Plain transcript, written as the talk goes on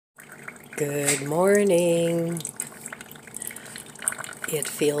Good morning. It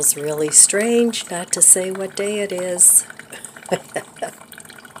feels really strange not to say what day it is.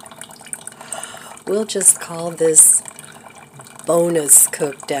 We'll just call this bonus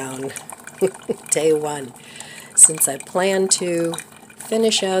cook down, day one, since I plan to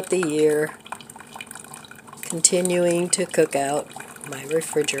finish out the year continuing to cook out my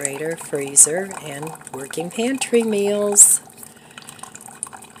refrigerator, freezer, and working pantry meals.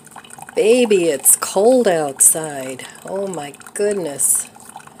 Baby, it's cold outside. Oh my goodness.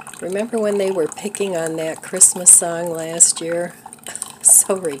 Remember when they were picking on that Christmas song last year?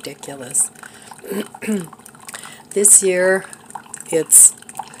 So ridiculous. This year, it's,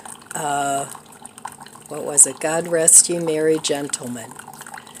 what was it? God Rest You Merry Gentlemen.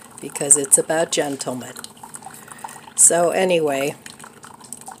 Because it's about gentlemen. So anyway,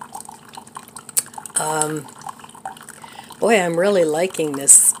 boy, I'm really liking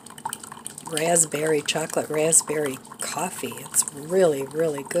this chocolate raspberry coffee. It's really,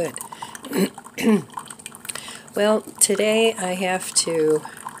 really good. Well, today I have to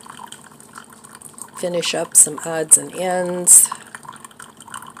finish up some odds and ends,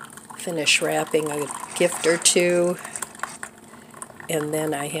 finish wrapping a gift or two, and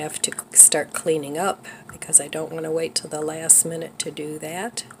then I have to start cleaning up because I don't want to wait till the last minute to do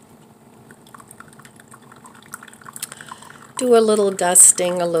that. Do a little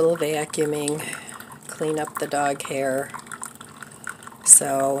dusting, a little vacuuming, clean up the dog hair.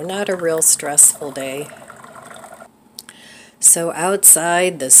 So not a real stressful day. So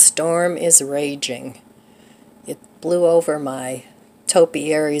outside the storm is raging. It blew over my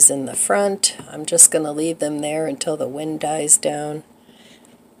topiaries in the front. I'm just going to leave them there until the wind dies down.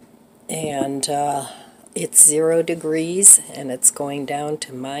 And it's 0 degrees and it's going down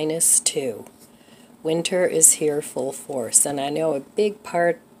to -2. Winter is here full force, and I know a big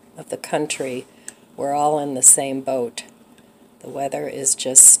part of the country, we're all in the same boat. The weather is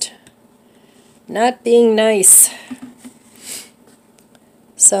just not being nice.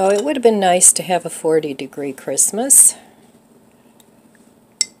 So it would have been nice to have a 40-degree Christmas.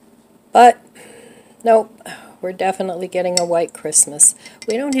 But, nope, we're definitely getting a white Christmas.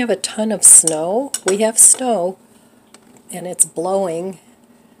 We don't have a ton of snow. We have snow, and it's blowing.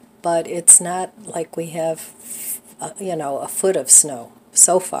 But it's not like we have, a foot of snow,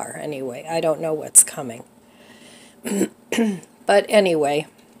 so far anyway. I don't know what's coming. But anyway,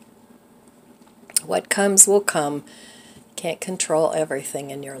 what comes will come. Can't control everything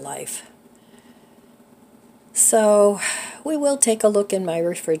in your life. So we will take a look in my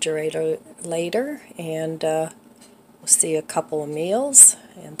refrigerator later, and we'll see a couple of meals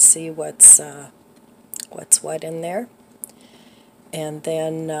and see what's what in there. And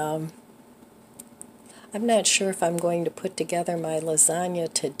then I'm not sure if I'm going to put together my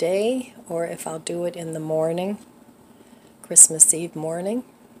lasagna today or if I'll do it in the morning, Christmas Eve morning.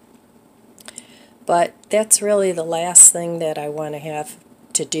 But that's really the last thing that I want to have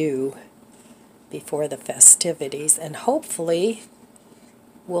to do before the festivities. And hopefully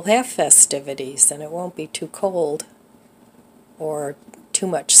we'll have festivities and it won't be too cold or too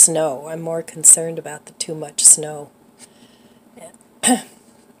much snow. I'm more concerned about the too much snow.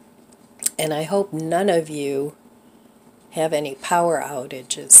 And I hope none of you have any power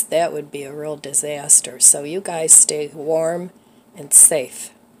outages. That would be a real disaster. So you guys stay warm and safe.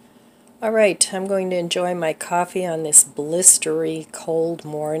 All right, I'm going to enjoy my coffee on this blistery cold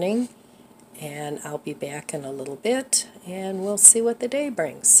morning. And I'll be back in a little bit and we'll see what the day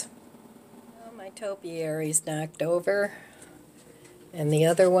brings. Well, my topiary's knocked over. And the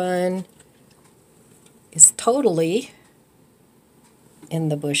other one is totally in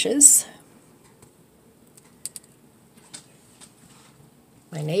the bushes.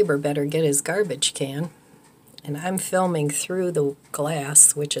 My neighbor better get his garbage can. And I'm filming through the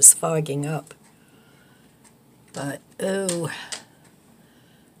glass, which is fogging up. But, oh,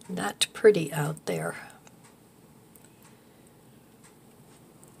 not pretty out there.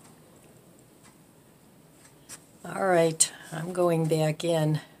 All right, I'm going back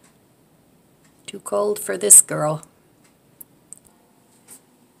in. Too cold for this girl.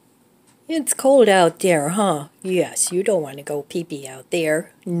 It's cold out there, huh? Yes, you don't want to go pee-pee out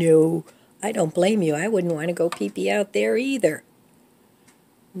there. No, I don't blame you. I wouldn't want to go pee-pee out there either.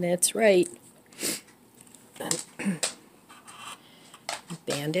 That's right.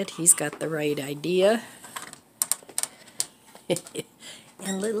 Bandit, he's got the right idea.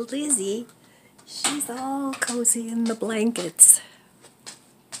 And little Lizzie, she's all cozy in the blankets.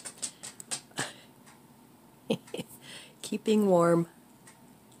 Keeping warm.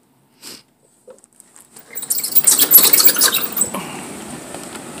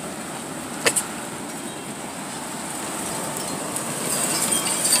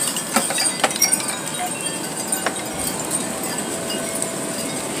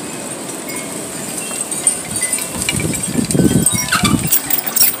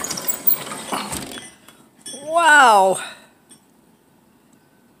 Wow!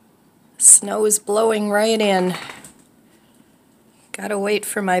 Snow is blowing right in. Gotta wait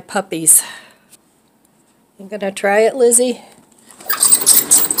for my puppies. You gonna try it, Lizzie?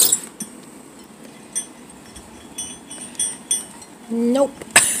 Nope.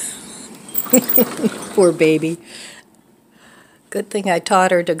 Poor baby. Good thing I taught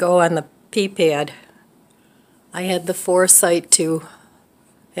her to go on the pee pad. I had the foresight to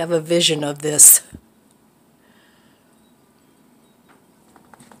have a vision of this.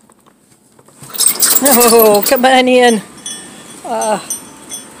 Oh, come on in.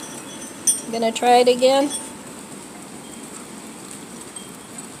 You gonna try it again?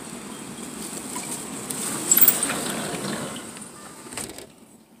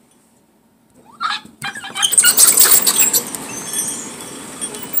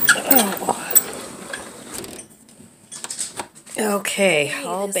 Okay,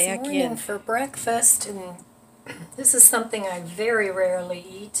 all back in for breakfast, and this is something I very rarely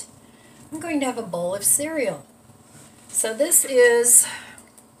eat. I'm going to have a bowl of cereal. So this is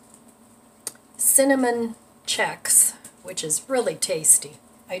cinnamon Chex, which is really tasty.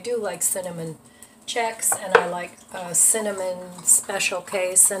 I do like cinnamon Chex, and I like cinnamon Special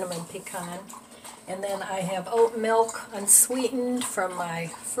K, cinnamon pecan. And then I have oat milk unsweetened from my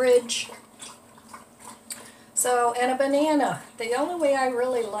fridge. So, and a banana. The only way I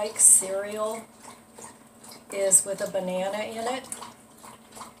really like cereal is with a banana in it.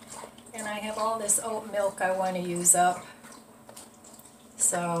 And I have all this oat milk I want to use up.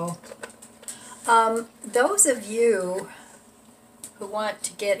 So, those of you who want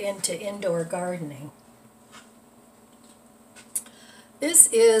to get into indoor gardening, this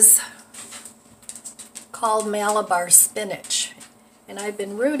is called Malabar spinach. And I've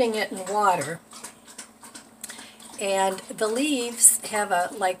been rooting it in water. And the leaves have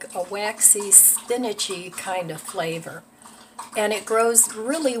like a waxy, spinachy kind of flavor. And it grows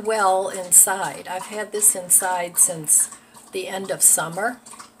really well inside. I've had this inside since the end of summer.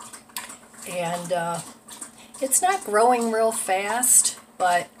 And it's not growing real fast,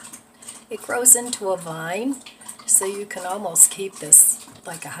 but it grows into a vine. So you can almost keep this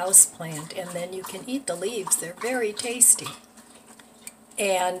like a house plant. And then you can eat the leaves. They're very tasty.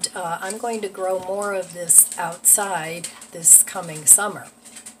 And I'm going to grow more of this outside this coming summer.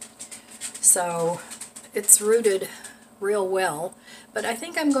 So it's rooted real well, but I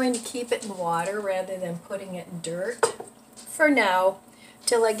think I'm going to keep it in water rather than putting it in dirt for now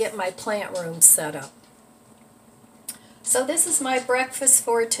till I get my plant room set up. So this is my breakfast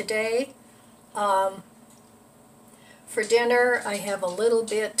for today. For dinner I have a little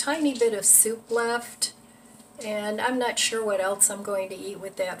bit, tiny bit of soup left. And I'm not sure what else I'm going to eat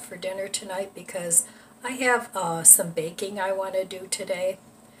with that for dinner tonight because I have some baking I want to do today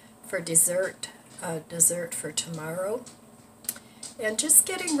for dessert for tomorrow. And just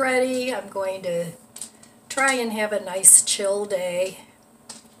getting ready. I'm going to try and have a nice chill day.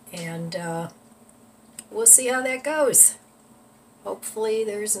 And we'll see how that goes. Hopefully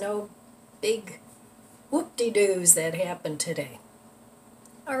there's no big whoop-de-doos that happen today.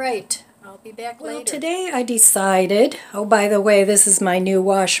 All right. I'll be back later. Well, today I decided, oh, by the way, this is my new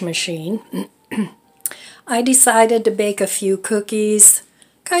wash machine. I decided to bake a few cookies,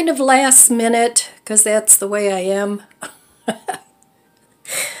 kind of last minute, because that's the way I am.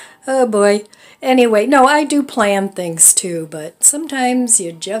 Oh, boy. Anyway, no, I do plan things too, but sometimes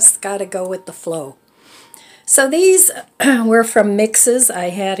you just got to go with the flow. So these were from mixes I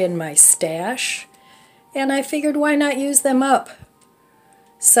had in my stash, and I figured why not use them up.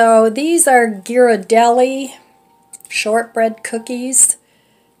 So these are Ghirardelli shortbread cookies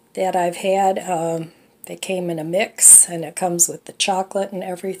that I've had. They came in a mix, and it comes with the chocolate and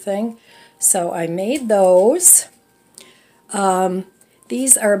everything. So I made those.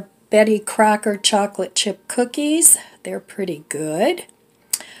 These are Betty Crocker chocolate chip cookies. They're pretty good.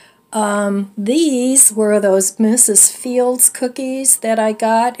 These were those Mrs. Fields cookies that I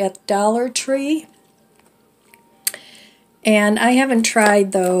got at Dollar Tree. And I haven't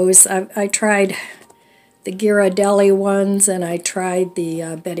tried those. I tried the Ghirardelli ones, and I tried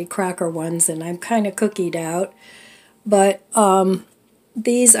the Betty Crocker ones, and I'm kind of cookied out. But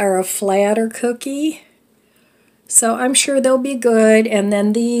these are a flatter cookie, so I'm sure they'll be good. And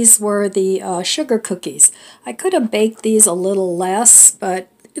then these were the sugar cookies. I could have baked these a little less, but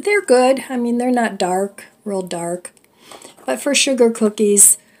they're good. I mean, they're not dark, real dark. But for sugar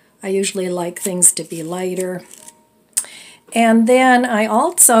cookies, I usually like things to be lighter. And then I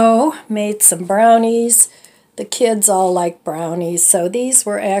also made some brownies. The kids all like brownies, so these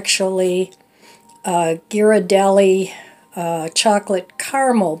were actually Ghirardelli chocolate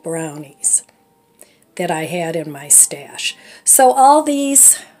caramel brownies. that I had in my stash. So all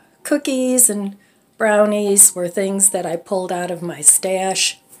these cookies and brownies were things that I pulled out of my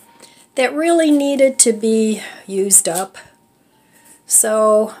stash that really needed to be used up.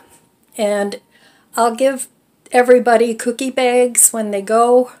 So, and I'll give everybody cookie bags when they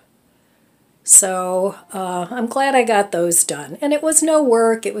go. So I'm glad I got those done. And it was no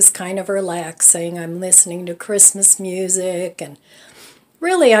work. It was kind of relaxing. I'm listening to Christmas music, and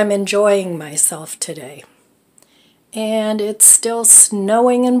really I'm enjoying myself today. And it's still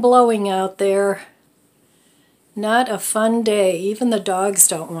snowing and blowing out there. Not a fun day. Even the dogs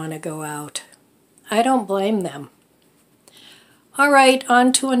don't want to go out. I don't blame them. All right,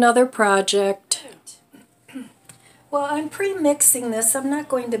 on to another project. Well, I'm pre-mixing this. I'm not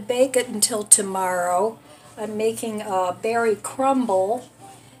going to bake it until tomorrow. I'm making a berry crumble.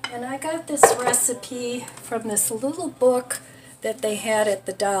 And I got this recipe from this little book that they had at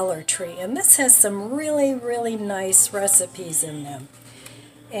the Dollar Tree. And this has some really, really nice recipes in them.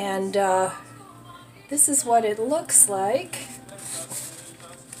 And this is what it looks like.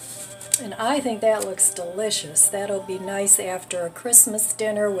 And I think that looks delicious. That'll be nice after a Christmas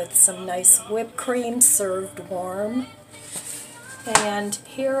dinner with some nice whipped cream served warm. And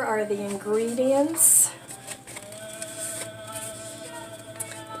here are the ingredients.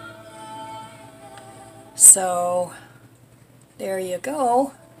 So there you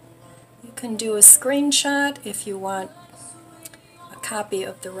go. You can do a screenshot if you want a copy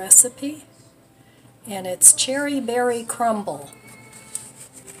of the recipe. And it's cherry berry crumble.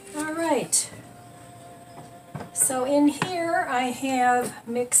 All right, so in here I have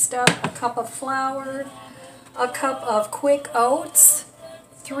mixed up a cup of flour, a cup of quick oats,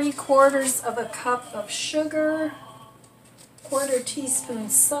 3/4 of a cup of sugar, 1/4 teaspoon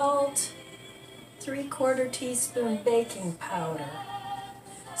salt, 3/4 teaspoon baking powder.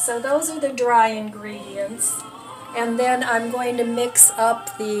 So those are the dry ingredients. And then I'm going to mix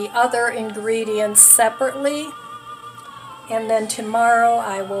up the other ingredients separately. And then tomorrow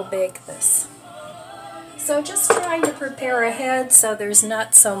I will bake this. So just trying to prepare ahead so there's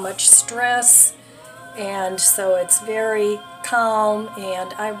not so much stress, and so it's very calm,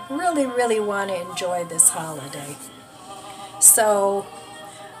 and I really, really want to enjoy this holiday. So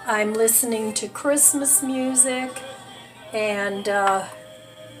I'm listening to Christmas music and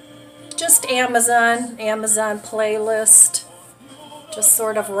just Amazon playlist, just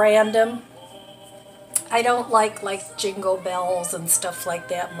sort of random. I don't like jingle bells and stuff like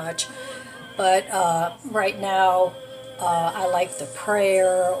that much, but right now I like The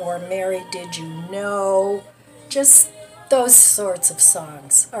Prayer or Mary Did You Know, just those sorts of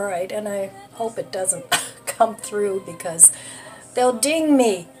songs. All right, and I hope it doesn't come through because they'll ding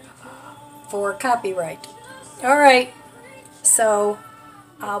me for copyright. All right, so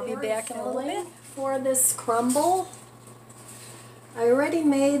I'll be back in a little bit for this crumble. I already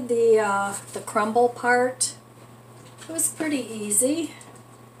made the crumble part. It was pretty easy.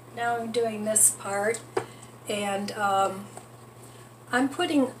 Now I'm doing this part, and I'm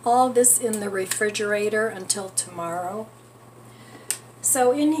putting all this in the refrigerator until tomorrow.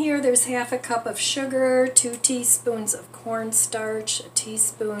 So in here there's 1/2 cup of sugar, 2 teaspoons of cornstarch, a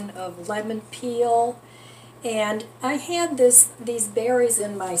teaspoon of lemon peel, and I had these berries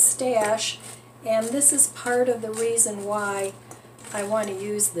in my stash, and this is part of the reason why I want to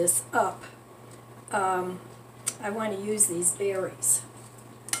use this up. I want to use these berries.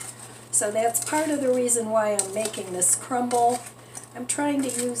 So that's part of the reason why I'm making this crumble. I'm trying to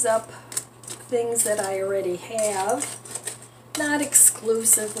use up things that I already have. Not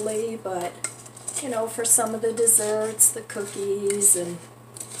exclusively, but you know, for some of the desserts, the cookies, and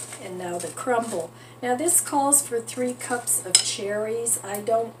now the crumble. Now this calls for 3 cups of cherries. I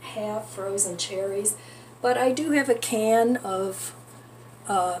don't have frozen cherries, but I do have a can of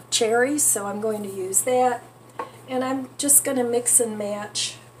cherries, so I'm going to use that. And I'm just going to mix and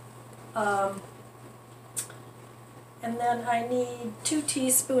match. And then I need 2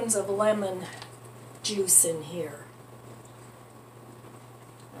 teaspoons of lemon juice in here.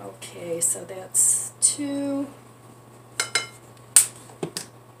 Okay, so that's 2.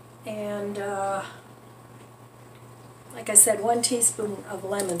 And like I said, 1 teaspoon of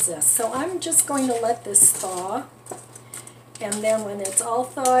lemon zest. So I'm just going to let this thaw. And then when it's all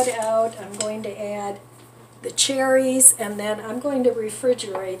thawed out, I'm going to add the cherries, and then I'm going to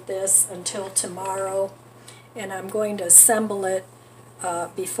refrigerate this until tomorrow. And I'm going to assemble it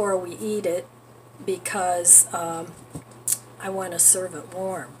before we eat it because I want to serve it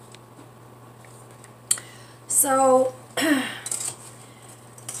warm. So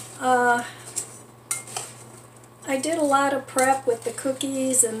I I did a lot of prep with the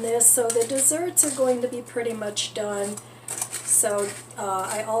cookies and this, so the desserts are going to be pretty much done. So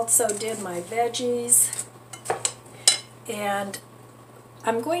I also did my veggies, and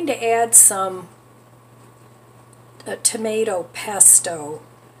I'm going to add some tomato pesto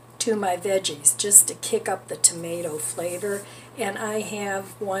to my veggies just to kick up the tomato flavor. And I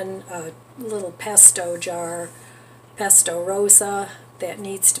have one little pesto jar, pesto rosa, that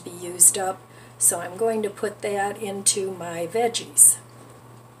needs to be used up. So I'm going to put that into my veggies.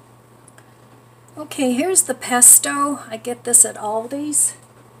 Okay, here's the pesto. I get this at Aldi's.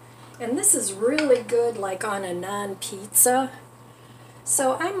 And this is really good like on a non-pizza.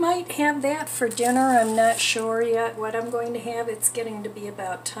 So I might have that for dinner. I'm not sure yet what I'm going to have. It's getting to be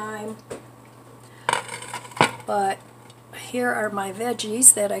about time. But here are my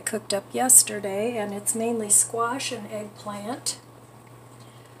veggies that I cooked up yesterday, and it's mainly squash and eggplant.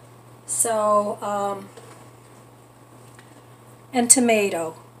 So, and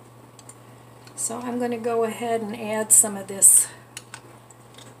tomato. So I'm going to go ahead and add some of this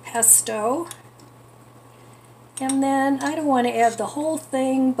pesto. And then I don't want to add the whole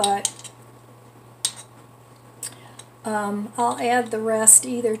thing, but I'll add the rest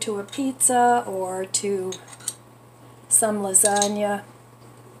either to a pizza or to some lasagna.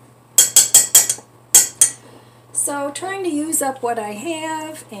 So trying to use up what I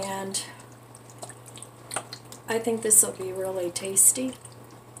have, and I think this will be really tasty.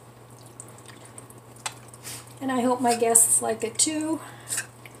 And I hope my guests like it too.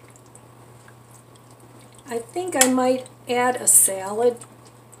 I think I might add a salad,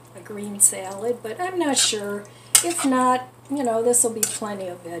 a green salad, but I'm not sure. If not, you know, this will be plenty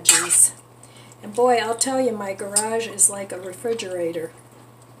of veggies. And boy, I'll tell you, my garage is like a refrigerator.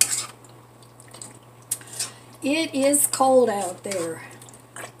 It is cold out there.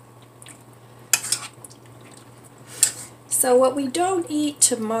 So what we don't eat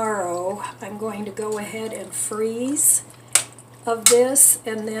tomorrow, I'm going to go ahead and freeze of this,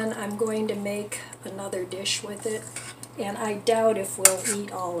 and then I'm going to make another dish with it. And I doubt if we'll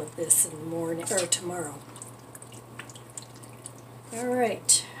eat all of this in the morning or tomorrow.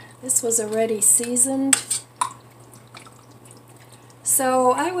 Alright, this was already seasoned.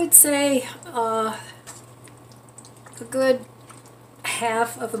 So I would say a good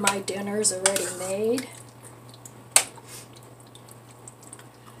half of my dinner's already made.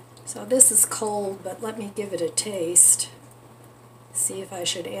 So this is cold, but let me give it a taste. See if I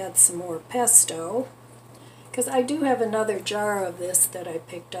should add some more pesto, because I do have another jar of this that I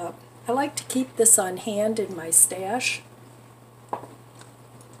picked up. I like to keep this on hand in my stash.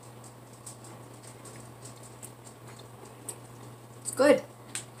 It's good.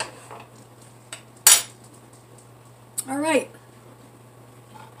 Alright.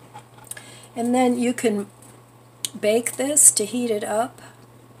 And then you can bake this to heat it up.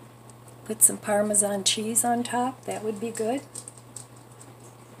 Put some Parmesan cheese on top. That would be good.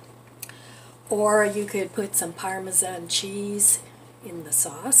 Or you could put some Parmesan cheese in the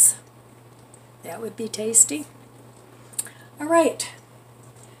sauce. That would be tasty. Alright,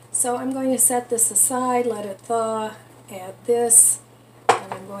 so I'm going to set this aside, let it thaw, add this,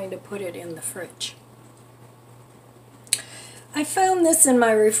 and I'm going to put it in the fridge. I found this in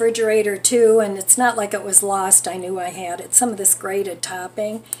my refrigerator too, and it's not like it was lost. I knew I had it. Some of this grated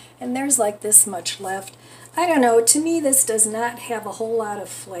topping, and there's like this much left. I don't know, to me this does not have a whole lot of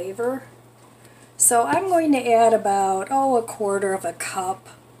flavor. So I'm going to add about, a quarter of a cup.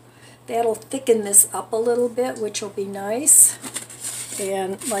 That'll thicken this up a little bit, which will be nice.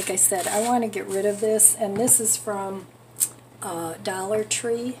 And like I said, I want to get rid of this, and this is from Dollar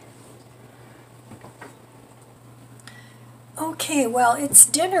Tree. Okay, well, it's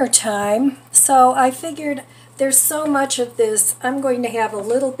dinner time, so I figured there's so much of this. I'm going to have a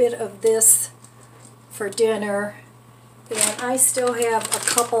little bit of this for dinner. And I still have a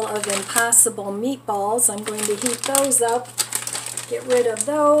couple of Impossible meatballs. I'm going to heat those up, get rid of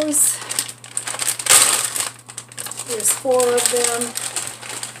those. There's 4 of them.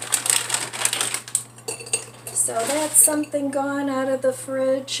 So that's something gone out of the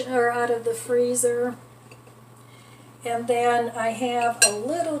fridge, or out of the freezer. And then I have a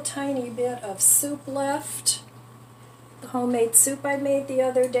little tiny bit of soup left. The homemade soup I made the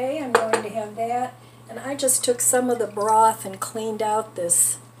other day, I'm going to have that. And I just took some of the broth and cleaned out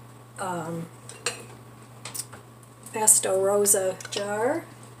this pesto rosa jar.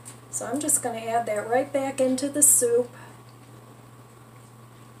 So I'm just going to add that right back into the soup.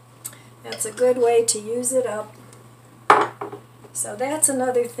 That's a good way to use it up. So that's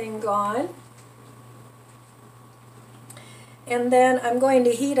another thing gone. And then I'm going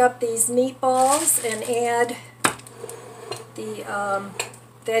to heat up these meatballs and add the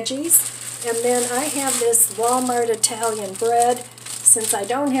veggies. And then I have this Walmart Italian bread. Since I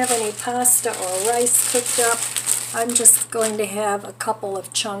don't have any pasta or rice cooked up, I'm just going to have a couple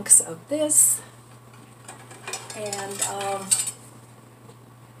of chunks of this. And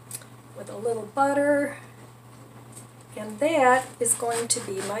with a little butter. And that is going to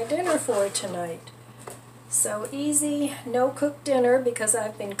be my dinner for tonight. So easy, no cooked dinner because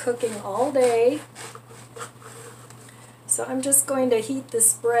I've been cooking all day. So I'm just going to heat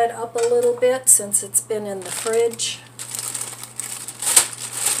this bread up a little bit since it's been in the fridge.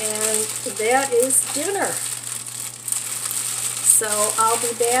 And that is dinner. So I'll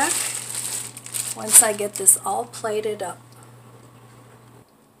be back once I get this all plated up.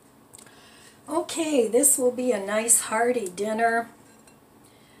 Okay, this will be a nice hearty dinner.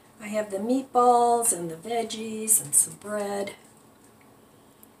 I have the meatballs and the veggies and some bread.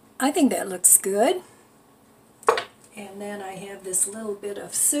 I think that looks good. And then I have this little bit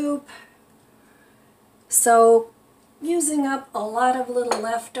of soup. So, using up a lot of little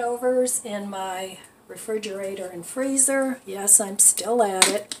leftovers in my refrigerator and freezer. Yes, I'm still at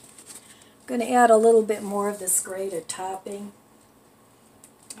it. I'm going to add a little bit more of this grated topping.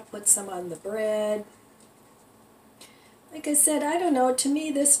 I'll put some on the bread. Like I said, I don't know, to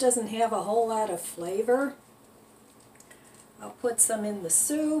me this doesn't have a whole lot of flavor. I'll put some in the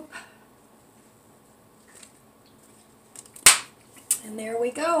soup. And there we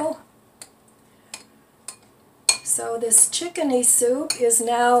go. So this chickeny soup is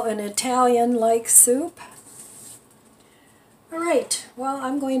now an Italian-like soup. Alright, well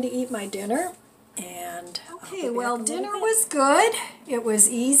I'm going to eat my dinner. And okay, well dinner was good. It was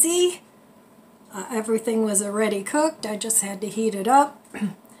easy. Everything was already cooked. I just had to heat it up.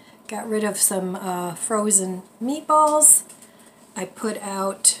 Got rid of some frozen meatballs. I put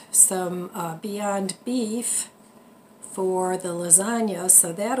out some Beyond Beef for the lasagna,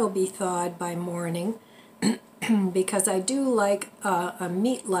 so that'll be thawed by morning because I do like a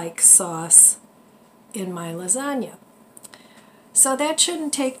meat-like sauce in my lasagna. So that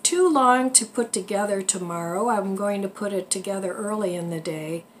shouldn't take too long to put together tomorrow. I'm going to put it together early in the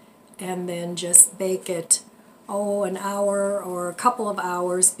day and then just bake it, an hour or a couple of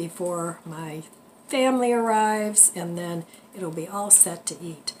hours before my family arrives, and then it'll be all set to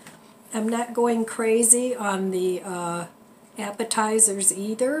eat. I'm not going crazy on the appetizers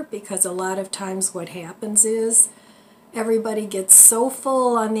either, because a lot of times what happens is everybody gets so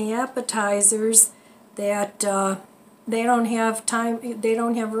full on the appetizers that they don't have time, they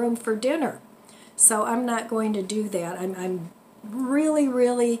don't have room for dinner. So I'm not going to do that. I'm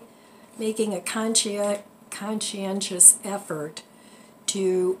really making a conscientious effort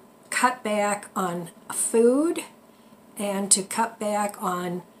to cut back on food and to cut back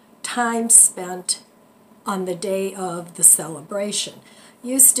on time spent on the day of the celebration.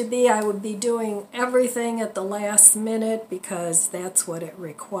 Used to be I would be doing everything at the last minute because that's what it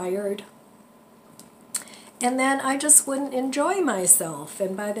required. And then I just wouldn't enjoy myself.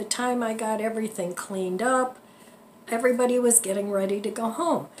 And by the time I got everything cleaned up, everybody was getting ready to go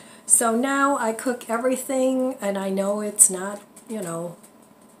home. So now I cook everything, and I know it's not,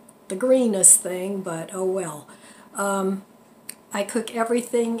 the greenest thing, but oh well. I cook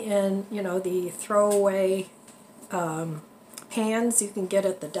everything in, the throwaway pans you can get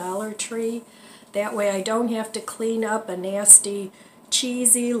at the Dollar Tree. That way I don't have to clean up a nasty,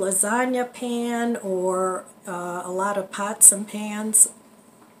 cheesy lasagna pan or a lot of pots and pans.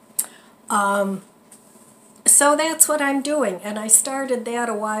 So that's what I'm doing, and I started that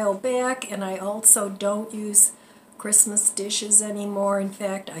a while back, and I also don't use Christmas dishes anymore. In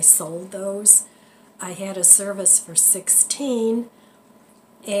fact, I sold those. I had a service for 16,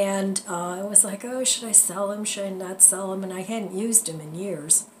 and I was like, oh, should I sell them, should I not sell them, and I hadn't used them in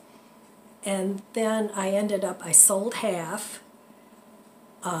years. And then I sold half.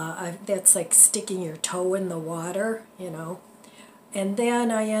 That's like sticking your toe in the water, And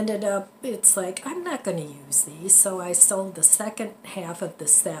then I ended up, it's like, I'm not going to use these, so I sold the second half of the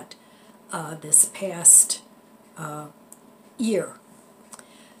set this past year.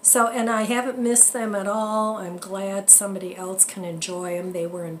 So, and I haven't missed them at all. I'm glad somebody else can enjoy them. They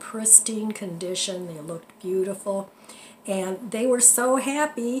were in pristine condition. They looked beautiful. And they were so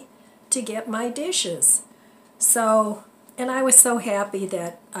happy to get my dishes. So, and I was so happy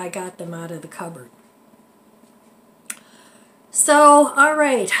that I got them out of the cupboard. So, all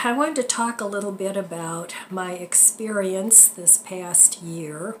right, I wanted to talk a little bit about my experience this past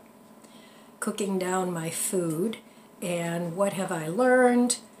year cooking down my food, and what have I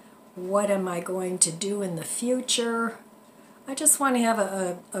learned, what am I going to do in the future. I just want to have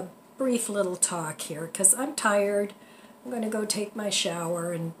a brief little talk here because I'm tired. I'm going to go take my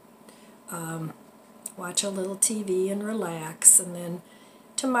shower and watch a little TV and relax, and then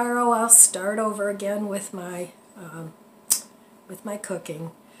tomorrow I'll start over again with my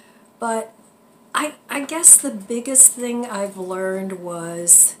cooking. But I guess the biggest thing I've learned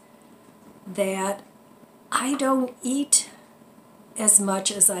was that I don't eat as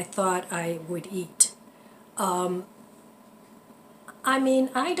much as I thought I would eat. I mean,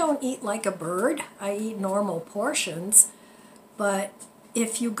 I don't eat like a bird. I eat normal portions, but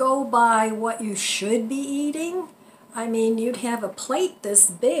if you go by what you should be eating, I mean, you'd have a plate this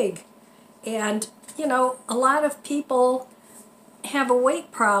big. And, you know, a lot of people have a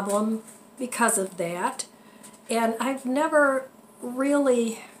weight problem because of that. And I've never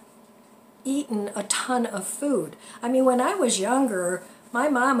really eaten a ton of food. I mean, when I was younger, my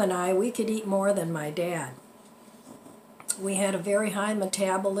mom and I, we could eat more than my dad. We had a very high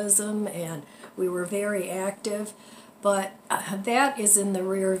metabolism and we were very active, but that is in the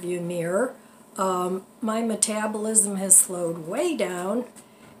rearview mirror. My metabolism has slowed way down,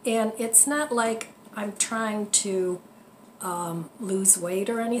 and it's not like I'm trying to lose weight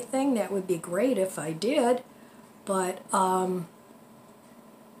or anything. That would be great if I did, but I'm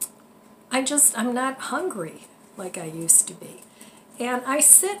not hungry like I used to be. And I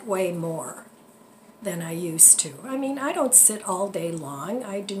sit way more than I used to. I mean, I don't sit all day long.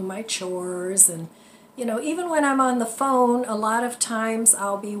 I do my chores, and, you know, even when I'm on the phone, a lot of times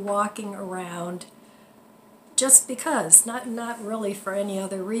I'll be walking around just because, not really for any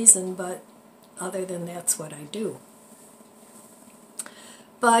other reason, but other than that's what I do.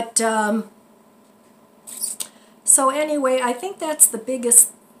 But, so anyway, I think that's the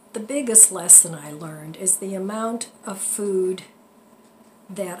biggest lesson I learned is the amount of food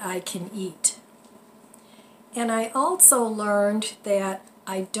that I can eat. And I also learned that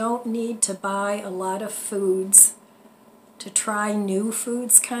I don't need to buy a lot of foods to try new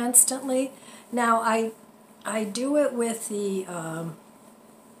foods constantly. Now, I do it with the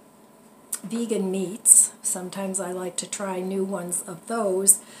vegan meats. Sometimes I like to try new ones of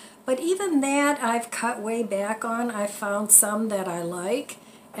those. But even that I've cut way back on. I found some that I like,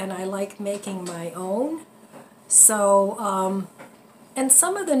 and I like making my own. So, and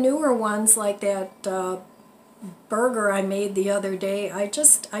some of the newer ones like that burger I made the other day, I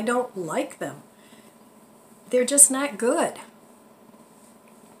don't like them. They're just not good.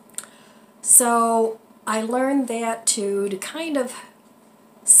 So I learned that to kind of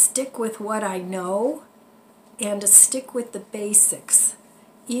stick with what I know and to stick with the basics,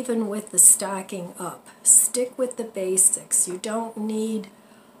 even with the stocking up. Stick with the basics. You don't need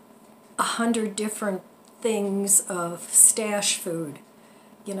 100 different things of stash food.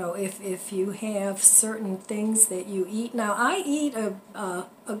 You know, if you have certain things that you eat. Now, I eat a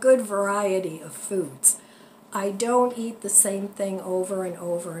good variety of foods. I don't eat the same thing over and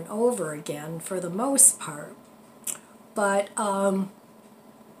over and over again for the most part. But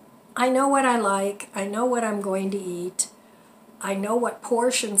I know what I like. I know what I'm going to eat. I know what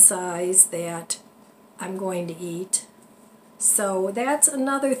portion size that I'm going to eat. So that's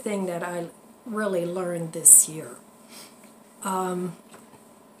another thing that I really learned this year.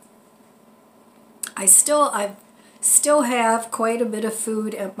 I still have quite a bit of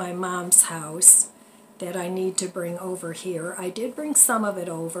food at my mom's house that I need to bring over here. I did bring some of it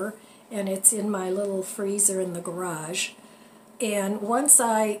over, and it's in my little freezer in the garage. And once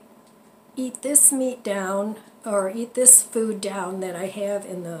I eat this meat down, or eat this food down that I have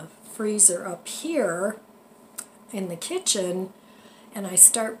in the freezer up here in the kitchen, and I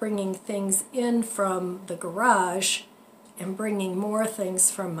start bringing things in from the garage and bringing more things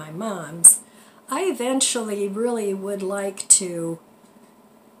from my mom's, I eventually really would like to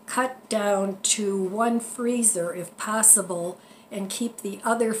cut down to one freezer if possible and keep the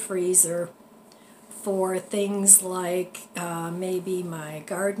other freezer for things like maybe my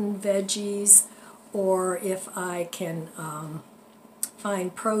garden veggies, or if I can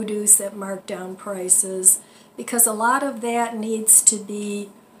find produce at marked down prices, because a lot of that needs to be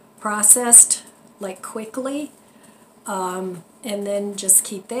processed like quickly, and then just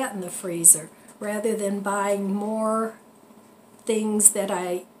keep that in the freezer rather than buying more things that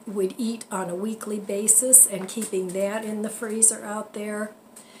I would eat on a weekly basis and keeping that in the freezer out there.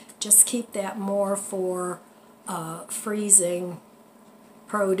 Just keep that more for freezing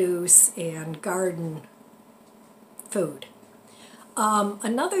produce and garden food.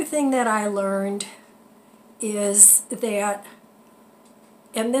 Another thing that I learned is that,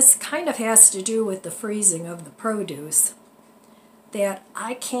 and this kind of has to do with the freezing of the produce, that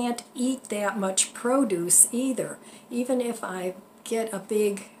I can't eat that much produce either. Even if I get a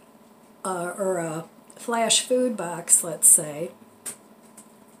big or a flash food box, let's say,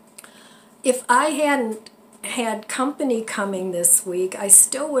 if I hadn't had company coming this week, I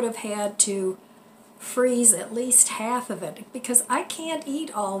still would have had to freeze at least half of it because I can't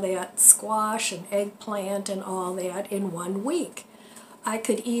eat all that squash and eggplant and all that in 1 week. I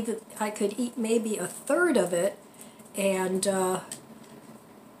could eat maybe a third of it, and the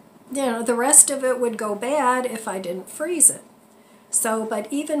rest of it would go bad if I didn't freeze it. So, but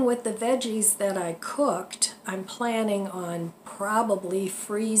even with the veggies that I cooked, I'm planning on probably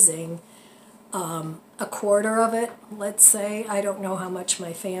freezing a quarter of it, let's say. I don't know how much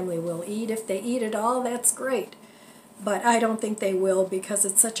my family will eat. If they eat it all, that's great. But I don't think they will because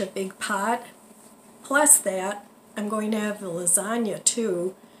it's such a big pot. Plus that, I'm going to have the lasagna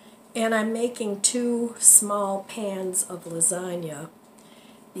too. And I'm making 2 small pans of lasagna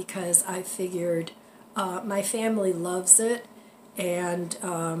because I figured my family loves it, and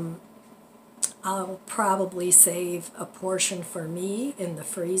I'll probably save a portion for me in the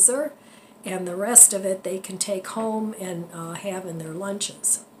freezer, and the rest of it they can take home and have in their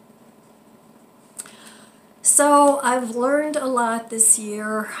lunches. So I've learned a lot this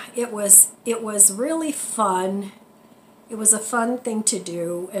year. It was really fun. It was a fun thing to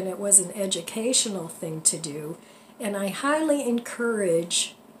do, and it was an educational thing to do. And I highly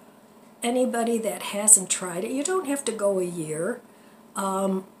encourage anybody that hasn't tried it. You don't have to go a year.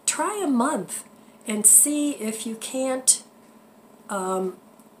 Try a month and see if you can't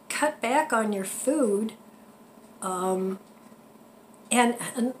cut back on your food. And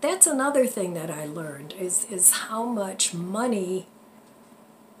that's another thing that I learned is how much money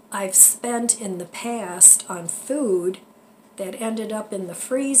I've spent in the past on food that ended up in the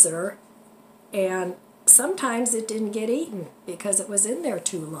freezer, and sometimes it didn't get eaten because it was in there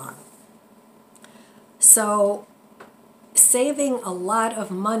too long. So saving a lot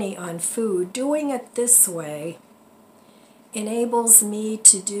of money on food, doing it this way, enables me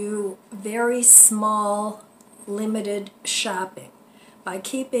to do very small, limited shopping by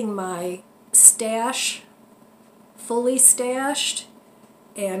keeping my stash fully stashed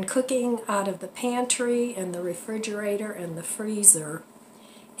and cooking out of the pantry and the refrigerator and the freezer,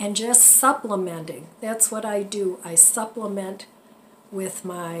 and just supplementing. That's what I do. I supplement with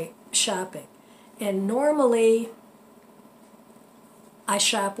my shopping. And normally I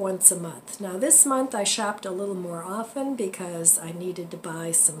shop once a month. Now this month I shopped a little more often because I needed to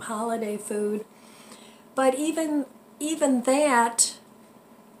buy some holiday food. But even that,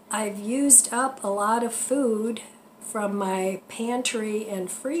 I've used up a lot of food from my pantry and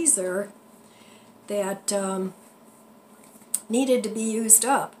freezer that needed to be used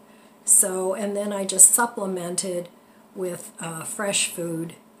up. So, and then I just supplemented with fresh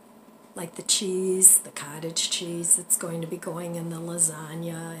food, like the cheese, the cottage cheese that's going to be going in the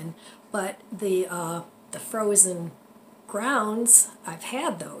lasagna, but the frozen grounds, I've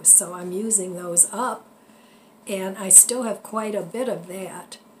had those, so I'm using those up, and I still have quite a bit of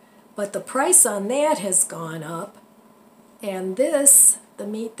that. But the price on that has gone up, and this, the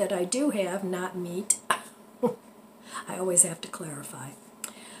meat that I do have, not meat, I always have to clarify,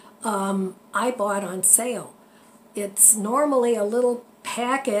 I bought on sale. It's normally a little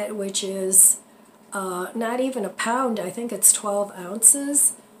packet, which is not even a pound, I think it's 12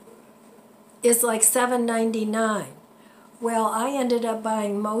 ounces, is like $7.99. Well, I ended up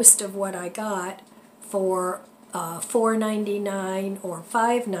buying most of what I got for $4.99 or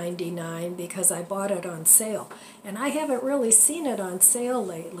 $5.99 because I bought it on sale. And I haven't really seen it on sale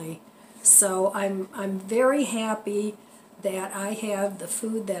lately. So I'm very happy that I have the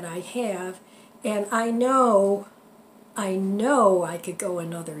food that I have, and I know I could go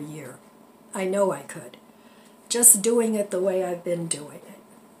another year. I know I could. Just doing it the way I've been doing it.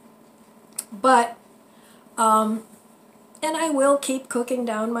 But, and I will keep cooking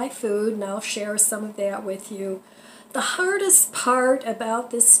down my food, and I'll share some of that with you. The hardest part about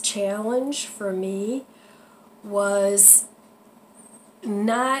this challenge for me was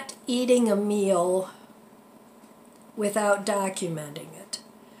not eating a meal without documenting it.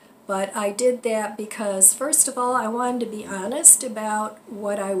 But I did that because, first of all, I wanted to be honest about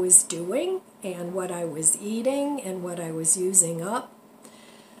what I was doing and what I was eating and what I was using up.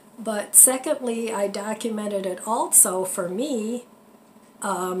 But secondly, I documented it also for me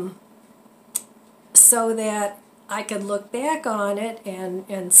so that I could look back on it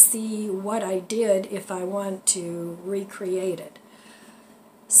and see what I did if I want to recreate it.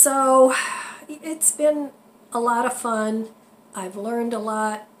 So it's been a lot of fun. I've learned a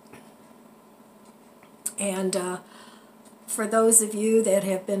lot. And for those of you that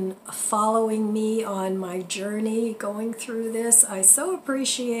have been following me on my journey going through this, I so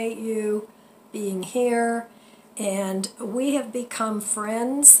appreciate you. being here, and we have become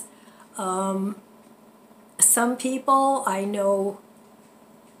friends. Some people I know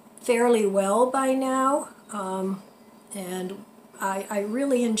fairly well by now, and I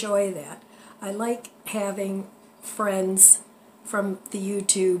really enjoy that. I like having friends from the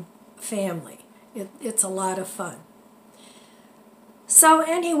YouTube family. It's a lot of fun. So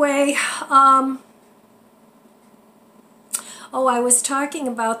anyway, I was talking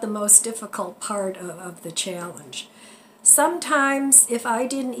about the most difficult part of the challenge. Sometimes if I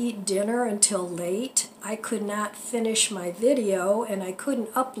didn't eat dinner until late, I could not finish my video and I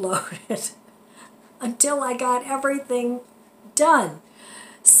couldn't upload it until I got everything done.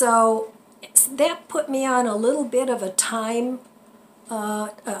 So that put me on a little bit of a timeline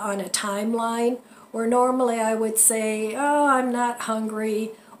where normally I would say, oh, I'm not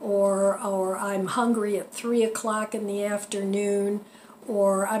hungry, or I'm hungry at 3 o'clock in the afternoon,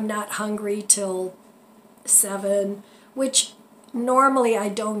 or I'm not hungry till 7, which normally I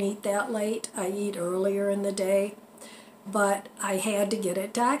don't eat that late. I eat earlier in the day, but I had to get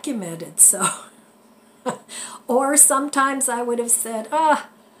it documented, so. Or sometimes I would have said,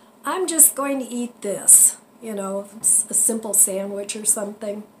 I'm just going to eat this, you know, a simple sandwich or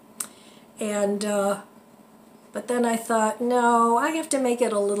something. And, but then I thought, no, I have to make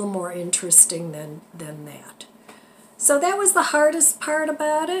it a little more interesting than that. So that was the hardest part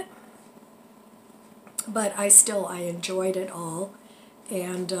about it. But I enjoyed it all.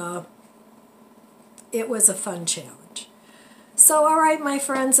 And it was a fun challenge. So, all right, my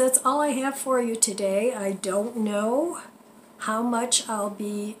friends, that's all I have for you today. I don't know how much I'll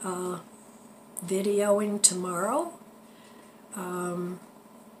be videoing tomorrow.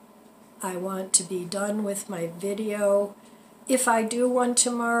 I want to be done with my video. If I do one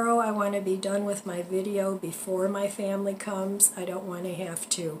tomorrow, I want to be done with my video before my family comes. I don't want to have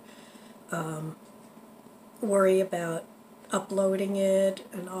to worry about uploading it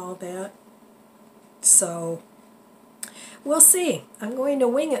and all that. So, we'll see. I'm going to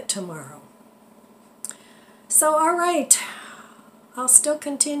wing it tomorrow. So, all right. I'll still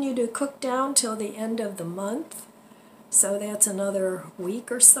continue to cook down till the end of the month. So that's another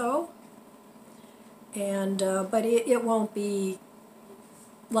week or so. And but it won't be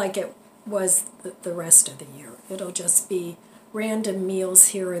like it was the rest of the year. It'll just be random meals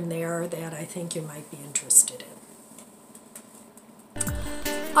here and there that I think you might be interested in.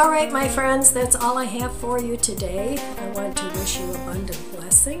 All right, my friends, that's all I have for you today. I want to wish you abundant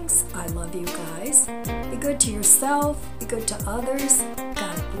blessings. I love you guys. Be good to yourself. Be good to others.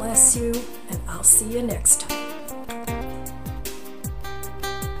 God bless you, and I'll see you next time.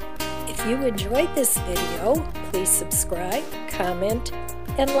 If you enjoyed this video, please subscribe, comment,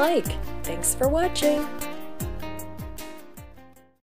 and like. Thanks for watching.